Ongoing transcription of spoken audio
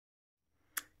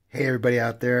Hey everybody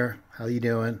out there, how you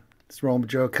doing? It's Roland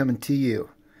Joe coming to you.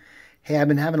 Hey, I've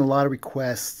been having a lot of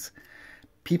requests.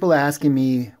 People asking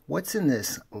me, what's in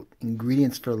this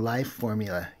ingredients for life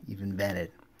formula you've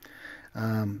invented?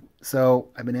 So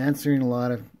I've been answering a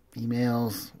lot of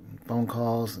emails, phone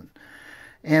calls,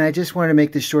 and I just wanted to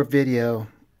make this short video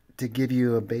to give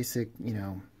you a basic,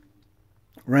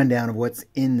 rundown of what's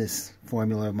in this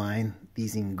formula of mine,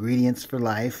 these ingredients for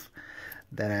life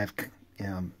that I've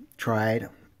tried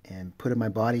and put in my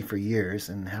body for years,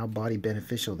 and how body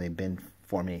beneficial they've been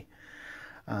for me.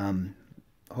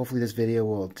 Hopefully this video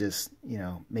will just,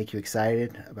 make you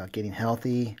excited about getting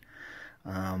healthy,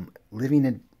 living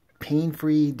a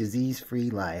pain-free, disease-free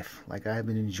life like I've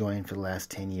been enjoying for the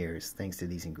last 10 years thanks to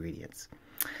these ingredients.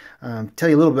 Tell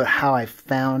you a little bit how I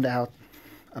found out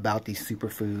about these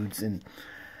superfoods, and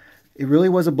it really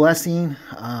was a blessing.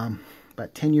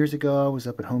 About 10 years ago, I was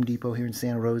up at Home Depot here in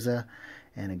Santa Rosa,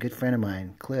 and a good friend of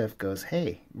mine, Cliff, goes,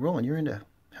 "Hey, Roland, you're into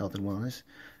health and wellness.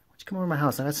 Why don't you come over to my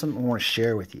house? I got something I want to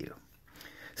share with you."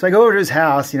 So I go over to his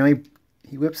house.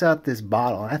 He whips out this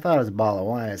bottle. I thought it was a bottle of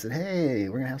wine. I said, "Hey,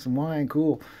 we're going to have some wine.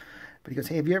 Cool." But he goes,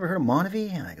 "Hey, have you ever heard of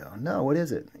Monavie?" And I go, "No, what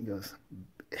is it?" He goes,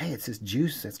 "Hey, it's this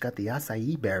juice that's got the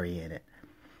acai berry in it."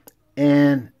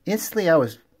 And instantly I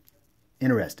was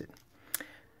interested,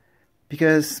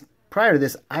 because prior to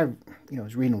this, I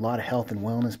was reading a lot of health and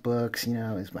wellness books.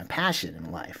 It's my passion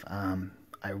in life.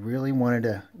 I really wanted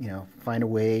to, find a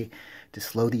way to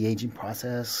slow the aging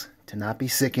process, to not be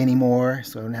sick anymore,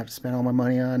 so I don't have to spend all my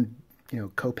money on,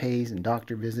 co-pays and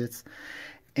doctor visits.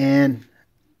 And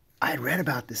I had read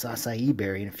about this acai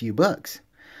berry in a few books,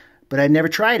 but I'd never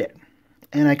tried it.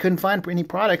 And I couldn't find any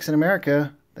products in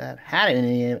America that had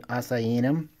any acai in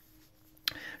them.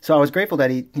 So I was grateful that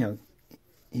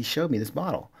he showed me this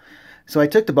bottle. So I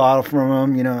took the bottle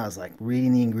from him, I was like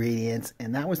reading the ingredients,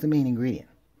 and that was the main ingredient,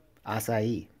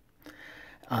 acai.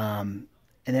 And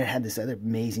then it had this other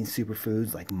amazing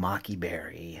superfoods like maki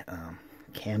berry,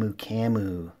 camu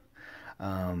camu,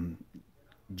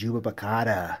 juba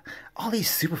bacata, all these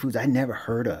superfoods I never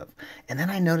heard of. And then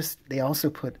I noticed they also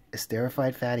put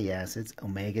esterified fatty acids,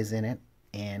 omegas in it,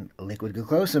 and liquid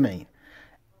glucosamine.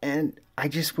 And I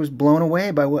just was blown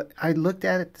away by what I looked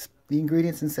at it, the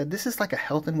ingredients, and said, this is like a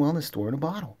health and wellness store in a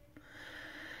bottle.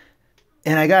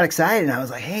 And I got excited, and I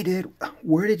was like, "Hey, dude,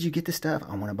 where did you get this stuff?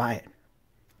 I want to buy it.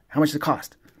 How much does it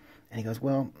cost?" And he goes,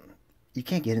 "Well, you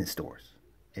can't get it in stores.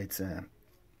 It's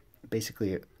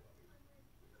basically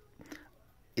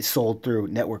it's sold through a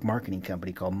network marketing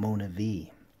company called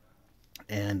Monavie,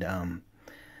 and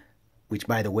which,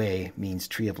 by the way, means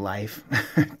tree of life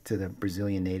to the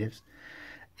Brazilian natives.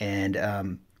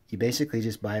 And you basically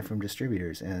just buy it from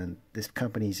distributors, and this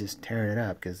company's just tearing it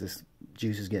up because this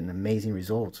juice is getting amazing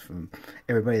results from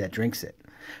everybody that drinks it."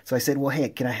 So I said, "Well, hey,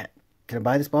 can I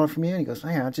buy this bottle from you?" And he goes, "Oh,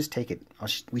 yeah, I'll just take it.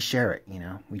 We share it,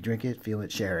 we drink it, feel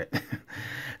it, share it."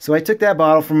 So I took that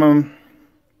bottle from him,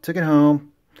 took it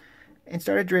home, and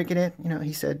started drinking it.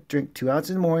 He said, "Drink 2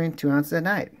 ounces in the morning, 2 ounces at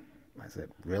night." I said,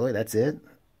 "Really? That's it?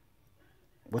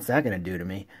 What's that going to do to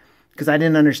me?" Because I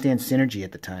didn't understand synergy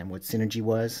at the time, what synergy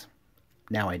was.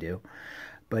 Now I do.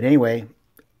 But anyway,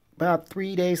 about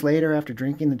 3 days later, after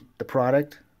drinking the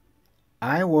product,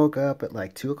 I woke up at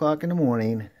like 2 o'clock in the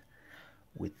morning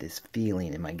with this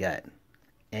feeling in my gut.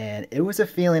 And it was a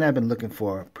feeling I've been looking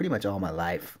for pretty much all my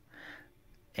life.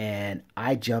 And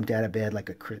I jumped out of bed like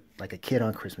a kid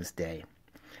on Christmas Day.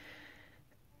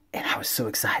 And I was so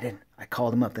excited. I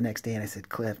called him up the next day and I said,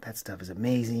 "Cliff, that stuff is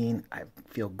amazing. I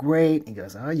feel great." He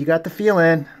goes, "Oh, you got the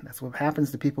feeling. That's what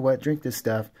happens to people that drink this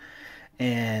stuff."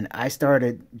 And I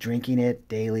started drinking it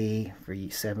daily for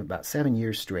about 7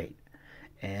 years straight.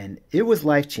 And it was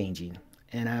life-changing.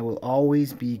 And I will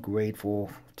always be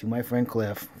grateful to my friend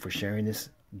Cliff for sharing this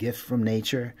gift from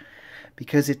nature,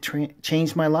 because it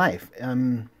changed my life.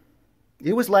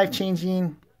 It was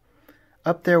life-changing,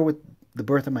 up there with the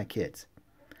birth of my kids.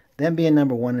 Them being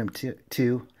number 1 and number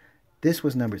 2, this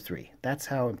was number 3. That's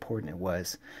how important it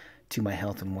was to my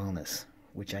health and wellness,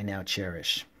 which I now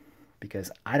cherish,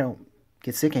 because I don't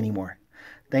get sick anymore.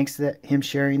 Thanks to him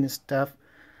sharing this stuff,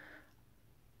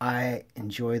 I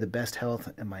enjoy the best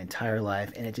health in my entire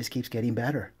life, and it just keeps getting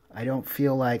better. I don't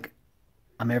feel like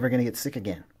I'm ever going to get sick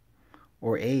again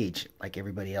or age like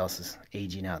everybody else is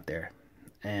aging out there.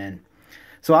 And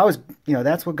so I was,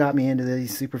 that's what got me into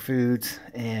these superfoods.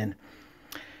 And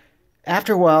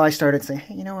after a while, I started saying,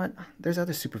 "Hey, you know what? There's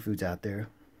other superfoods out there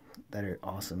that are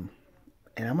awesome,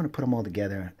 and I'm going to put them all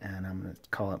together, and I'm going to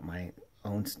call it my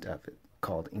own stuff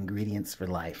called Ingredients for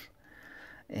Life."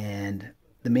 And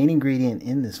the main ingredient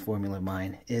in this formula of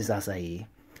mine is acai.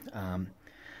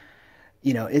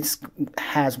 It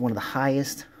has one of the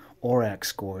highest ORAC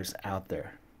scores out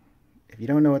there. If you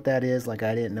don't know what that is, like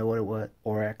I didn't know what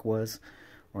ORAC was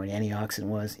or an antioxidant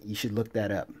was, you should look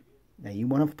that up. Now, you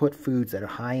want to put foods that are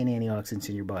high in antioxidants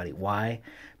in your body. Why?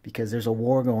 Because there's a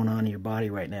war going on in your body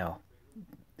right now.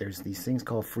 There's these things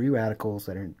called free radicals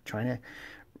that are trying to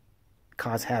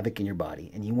cause havoc in your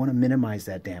body, and you want to minimize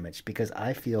that damage, because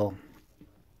I feel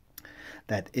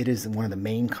that it is one of the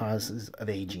main causes of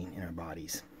aging in our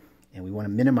bodies. And we want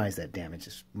to minimize that damage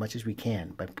as much as we can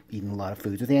by eating a lot of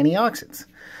foods with antioxidants.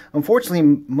 Unfortunately,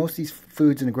 most of these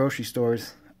foods in the grocery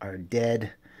stores are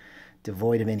dead,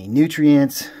 devoid of any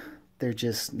nutrients. They're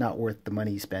just not worth the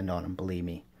money you spend on them, believe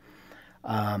me.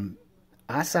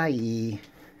 Acai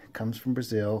comes from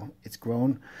Brazil. It's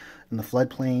grown in the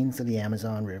floodplains of the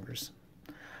Amazon rivers.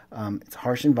 It's a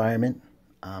harsh environment.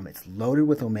 It's loaded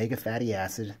with omega fatty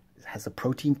acid. It has a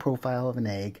protein profile of an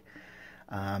egg.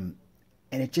 And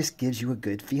it just gives you a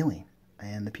good feeling.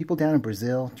 And the people down in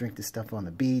Brazil drink this stuff on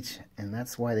the beach, and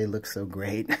that's why they look so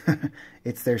great.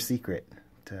 It's their secret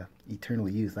to eternal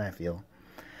youth, I feel.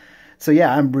 So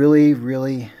yeah, I'm really,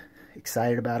 really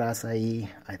excited about acai.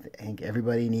 I think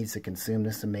everybody needs to consume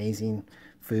this amazing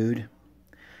food,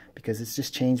 because it's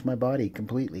just changed my body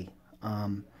completely.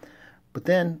 But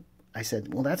then I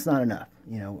said, well, that's not enough.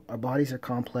 You know, our bodies are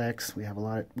complex. We have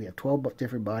 12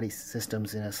 different body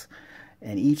systems in us,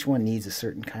 and each one needs a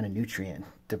certain kind of nutrient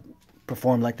to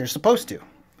perform like they're supposed to,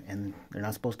 and they're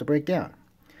not supposed to break down.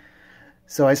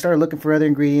 So I started looking for other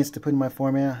ingredients to put in my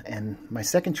formula, and my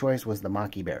second choice was the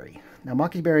maqui berry. Now,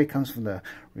 maqui berry comes from the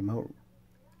remote,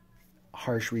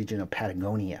 harsh region of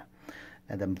Patagonia,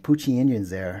 and the Mapuche Indians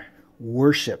there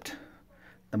worshipped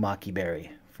the maqui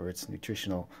berry for its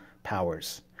nutritional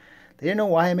powers. They didn't know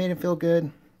why it made them feel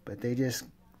good, but they just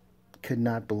could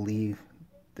not believe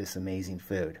this amazing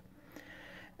food.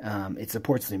 It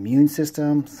supports the immune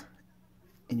systems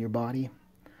in your body.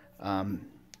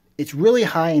 It's really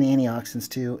high in antioxidants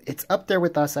too. It's up there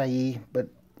with acai, but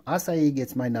acai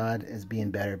gets my nod as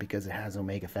being better because it has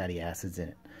omega fatty acids in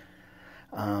it.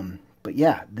 But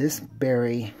yeah, this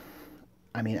berry,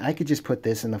 I mean, I could just put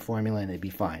this in the formula and it'd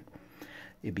be fine.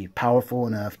 It'd be powerful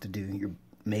enough to do your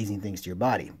amazing things to your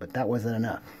body, but that wasn't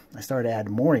enough. I started to add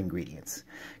more ingredients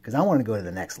because I want to go to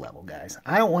the next level, guys.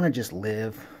 I don't want to just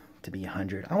live to be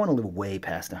 100. I want to live way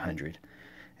past 100.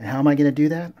 And how am I going to do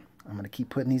that? I'm going to keep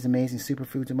putting these amazing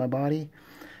superfoods in my body,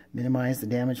 minimize the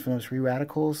damage from those free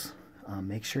radicals,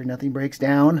 make sure nothing breaks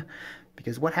down,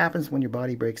 because what happens when your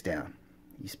body breaks down?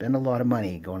 You spend a lot of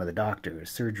money going to the doctor,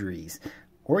 surgeries,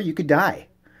 or you could die.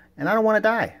 And I don't want to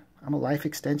die. I'm a life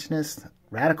extensionist,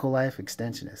 radical life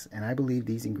extensionist, and I believe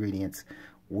these ingredients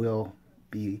will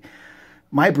be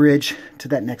my bridge to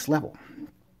that next level.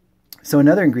 So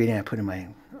another ingredient I put in my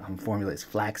formula is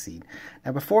flaxseed.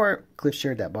 Now, before Cliff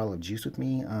shared that bottle of juice with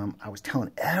me, I was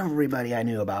telling everybody I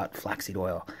knew about flaxseed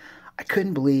oil. I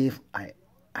couldn't believe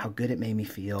how good it made me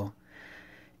feel.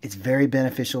 It's very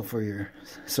beneficial for your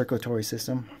circulatory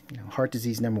system. You know, heart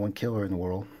disease, #1 killer in the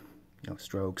world. You know,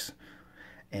 strokes.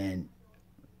 And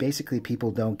basically,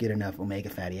 people don't get enough omega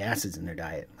fatty acids in their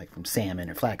diet, like from salmon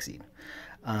or flaxseed.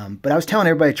 But I was telling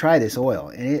everybody to try this oil,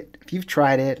 and if you've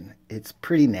tried it, it's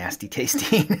pretty nasty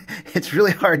tasting. It's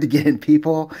really hard to get in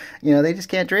people. You know, they just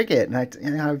can't drink it. And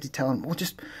I would tell them, well,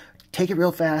 just take it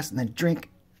real fast and then drink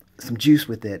some juice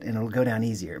with it, and it'll go down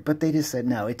easier. But they just said,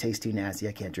 no, it tastes too nasty.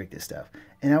 I can't drink this stuff.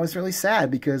 And I was really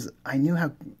sad because I knew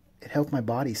how it helped my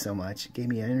body so much. It gave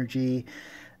me energy.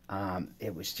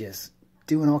 It was just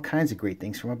doing all kinds of great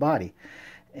things for my body.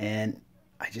 And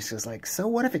I just was like, so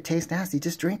what if it tastes nasty?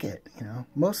 Just drink it. You know,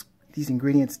 most of these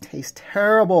ingredients taste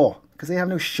terrible because they have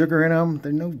no sugar in them.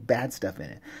 There's no bad stuff in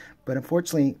it. But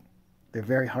unfortunately, they're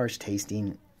very harsh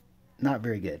tasting, not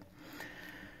very good.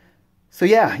 So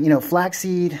yeah, you know,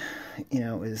 flaxseed, you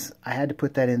know, I had to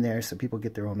put that in there so people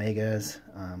get their omegas.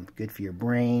 Good for your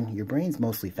brain. Your brain's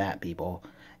mostly fat, people.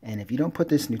 And if you don't put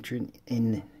this nutrient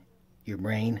in your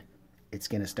brain, it's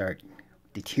going to start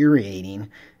deteriorating,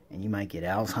 and you might get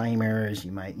Alzheimer's.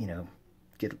 You might, you know,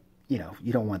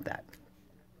 you don't want that.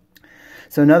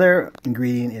 So another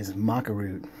ingredient is maca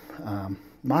root.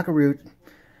 Maca root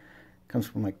comes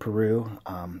from like Peru.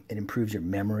 It improves your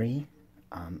memory,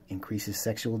 increases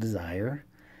sexual desire.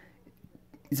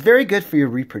 It's very good for your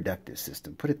reproductive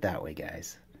system. Put it that way,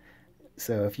 guys.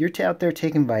 So if you're out there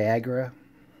taking Viagra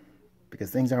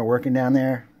because things aren't working down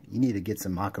there, you need to get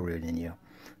some maca root in you.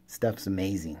 Stuff's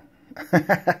amazing.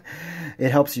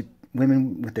 It helps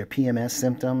women with their PMS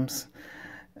symptoms.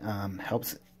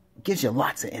 Gives you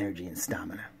lots of energy and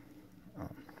stamina.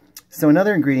 So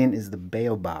another ingredient is the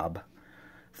baobab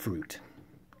fruit.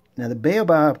 Now the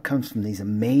baobab comes from these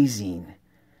amazing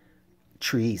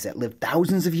trees that live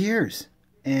thousands of years.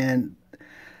 And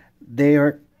they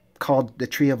are called the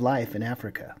tree of life in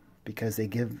Africa because they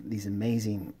give these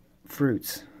amazing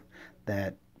fruits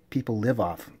that people live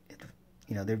off.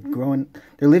 You know,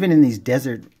 they're living in these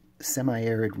desert,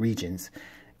 semi-arid regions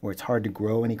where it's hard to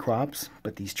grow any crops,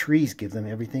 but these trees give them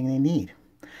everything they need.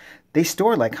 They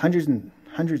store like hundreds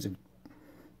of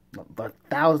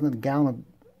thousands of gallons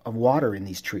of water in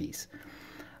these trees.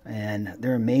 And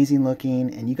they're amazing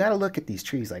looking. And you got to look at these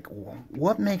trees like,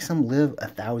 what makes them live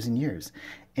 1,000 years?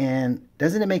 And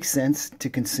doesn't it make sense to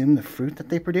consume the fruit that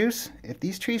they produce? If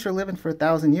these trees are living for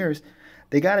 1,000 years,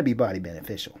 they got to be body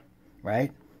beneficial,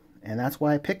 right? And that's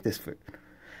why I picked this fruit.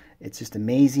 It's just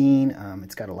amazing.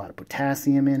 It's got a lot of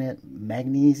potassium in it,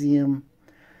 magnesium,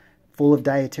 full of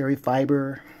dietary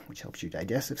fiber, which helps your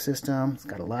digestive system. It's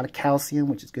got a lot of calcium,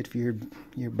 which is good for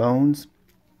your bones.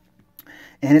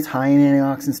 And it's high in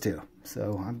antioxidants too.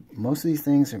 So most of these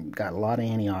things have got a lot of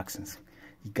antioxidants.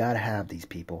 You got to have these,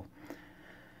 people.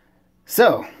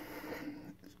 So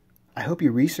I hope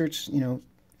you research,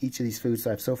 each of these foods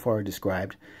that I've so far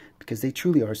described, because they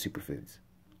truly are superfoods.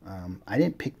 I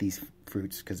didn't pick these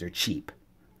fruits because they're cheap.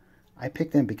 I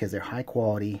picked them because they're high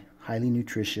quality, highly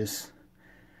nutritious,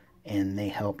 and they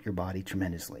help your body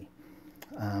tremendously.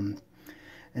 And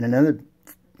another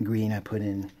ingredient I put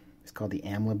in is called the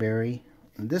amla berry.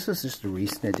 And this was just a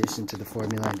recent addition to the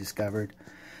formula I discovered.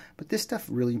 But this stuff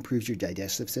really improves your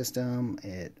digestive system.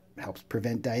 It helps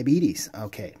prevent diabetes.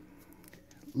 Okay,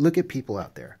 look at people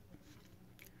out there.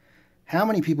 How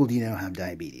many people do you know have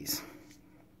diabetes?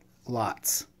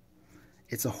 Lots.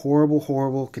 It's a horrible,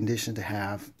 horrible condition to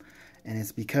have. And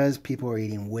it's because people are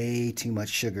eating way too much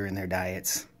sugar in their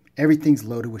diets. Everything's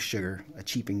loaded with sugar, a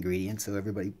cheap ingredient. So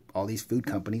all these food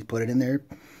companies put it in their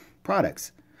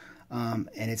products. And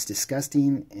it's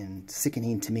disgusting and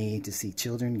sickening to me to see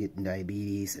children getting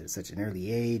diabetes at such an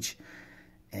early age.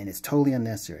 And it's totally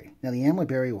unnecessary. Now, the amla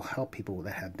berry will help people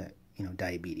that have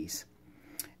diabetes.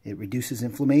 It reduces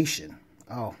inflammation.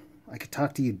 Oh, I could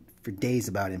talk to you for days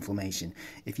about inflammation.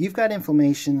 If you've got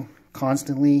inflammation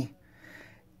constantly,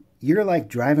 you're like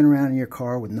driving around in your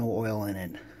car with no oil in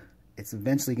it. It's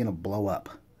eventually going to blow up.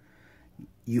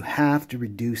 You have to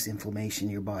reduce inflammation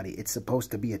in your body. It's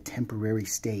supposed to be a temporary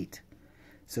state.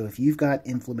 So if you've got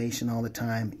inflammation all the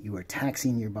time, you are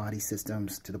taxing your body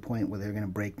systems to the point where they're going to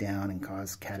break down and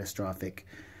cause catastrophic,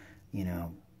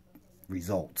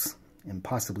 results and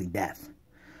possibly death.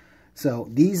 So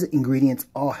these ingredients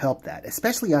all help that,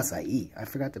 especially acai. I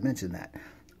forgot to mention that.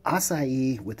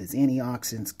 Acai, with its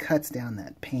antioxidants, cuts down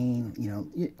that pain.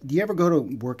 Do you ever go to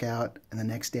work out and the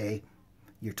next day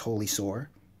you're totally sore?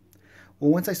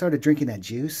 Well, once I started drinking that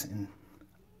juice, and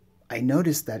I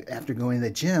noticed that after going to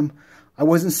the gym, I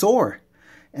wasn't sore.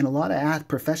 And a lot of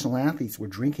professional athletes were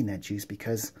drinking that juice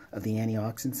because of the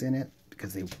antioxidants in it,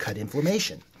 because they cut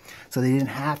inflammation. So they didn't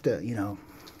have to,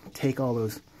 take all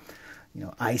those,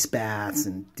 ice baths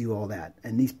and do all that.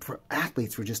 And these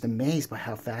athletes were just amazed by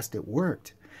how fast it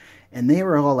worked. And they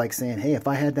were all like saying, hey, if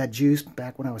I had that juice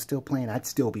back when I was still playing, I'd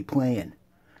still be playing.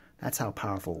 That's how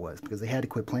powerful it was, because they had to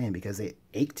quit playing because they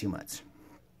ate too much.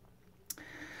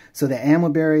 So the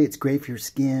amla berry, it's great for your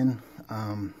skin.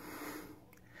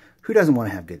 Who doesn't want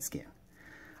to have good skin?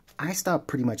 I stopped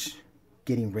pretty much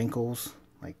getting wrinkles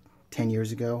like 10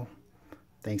 years ago,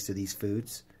 thanks to these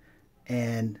foods.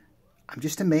 And I'm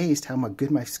just amazed how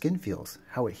good my skin feels,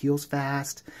 how it heals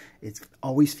fast. It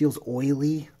always feels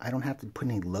oily. I don't have to put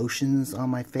any lotions on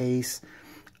my face.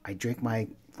 I drink my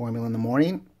formula in the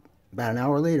morning. About an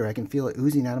hour later, I can feel it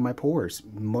oozing out of my pores,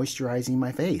 moisturizing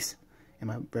my face and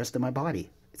the rest of my body.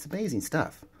 It's amazing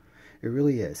stuff. It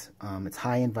really is. It's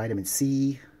high in vitamin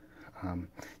C.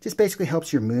 Just basically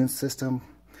helps your immune system,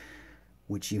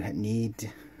 which you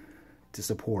need to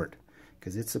support,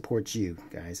 because it supports you,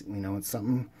 guys. When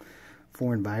something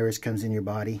foreign virus comes in your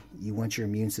body, you want your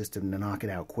immune system to knock it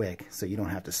out quick so you don't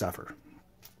have to suffer.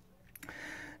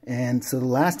 And so the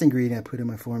last ingredient I put in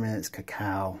my formula is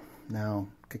cacao. Now,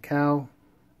 cacao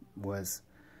was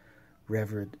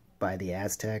revered by the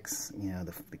Aztecs.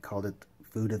 They called it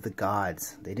food of the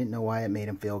gods. They didn't know why it made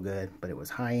them feel good, but it was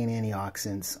high in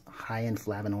antioxidants, high in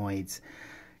flavonoids,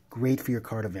 great for your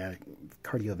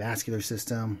cardiovascular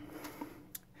system,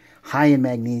 high in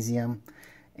magnesium,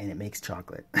 and it makes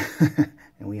chocolate.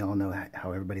 And we all know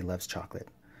how everybody loves chocolate.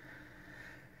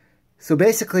 So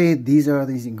basically, these are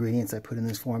these ingredients I put in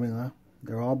this formula.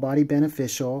 They're all body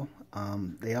beneficial.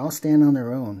 They all stand on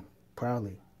their own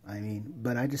proudly.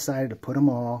 But I decided to put them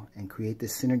all and create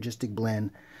this synergistic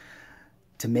blend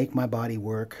to make my body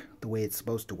work the way it's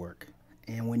supposed to work.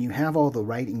 And when you have all the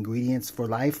right ingredients for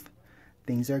life,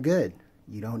 things are good.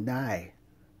 You don't die.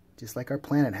 Just like our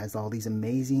planet has all these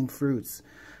amazing fruits,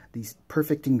 these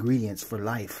perfect ingredients for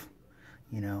life.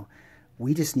 You know,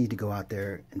 we just need to go out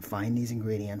there and find these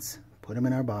ingredients, put them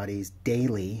in our bodies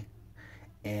daily,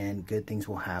 and good things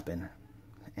will happen.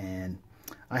 And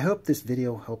I hope this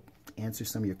video helped answer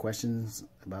some of your questions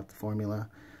about the formula.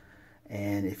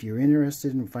 And if you're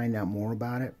interested in finding out more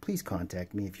about it, please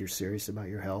contact me if you're serious about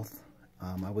your health.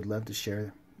 I would love to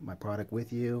share my product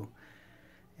with you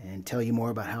and tell you more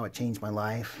about how it changed my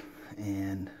life.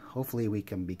 And hopefully we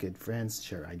can be good friends,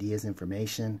 share ideas,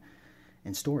 information,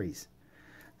 and stories.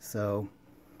 So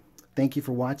thank you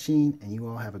for watching, and you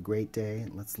all have a great day.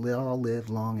 Let's all live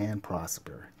long and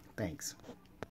prosper. Thanks.